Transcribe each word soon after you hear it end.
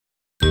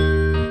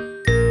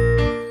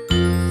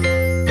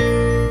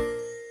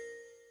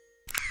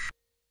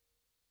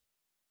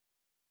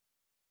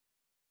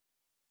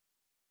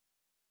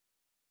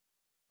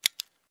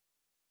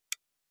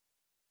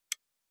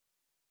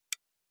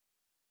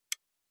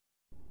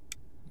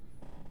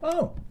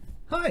Oh,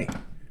 hi.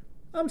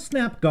 I'm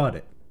Snap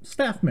Gotit,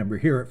 staff member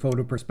here at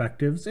Photo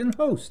Perspectives and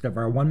host of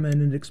our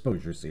 1-minute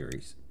exposure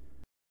series.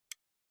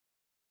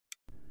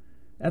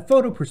 At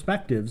Photo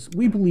Perspectives,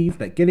 we believe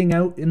that getting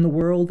out in the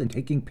world and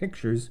taking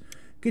pictures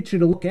gets you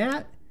to look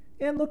at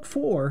and look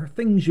for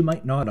things you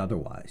might not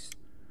otherwise.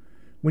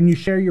 When you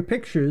share your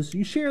pictures,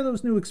 you share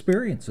those new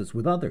experiences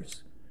with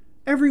others.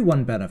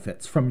 Everyone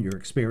benefits from your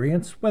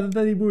experience, whether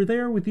they were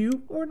there with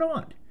you or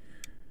not.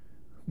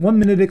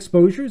 1-minute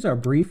exposures are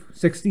brief,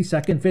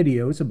 60-second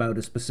videos about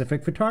a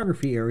specific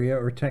photography area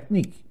or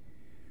technique.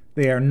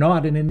 They are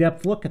not an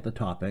in-depth look at the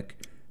topic,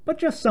 but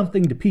just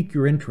something to pique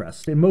your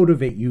interest and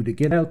motivate you to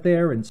get out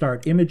there and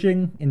start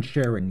imaging and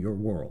sharing your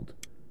world.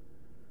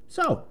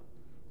 So,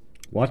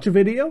 watch a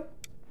video,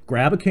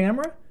 grab a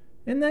camera,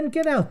 and then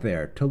get out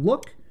there to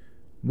look,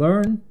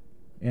 learn,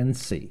 and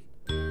see.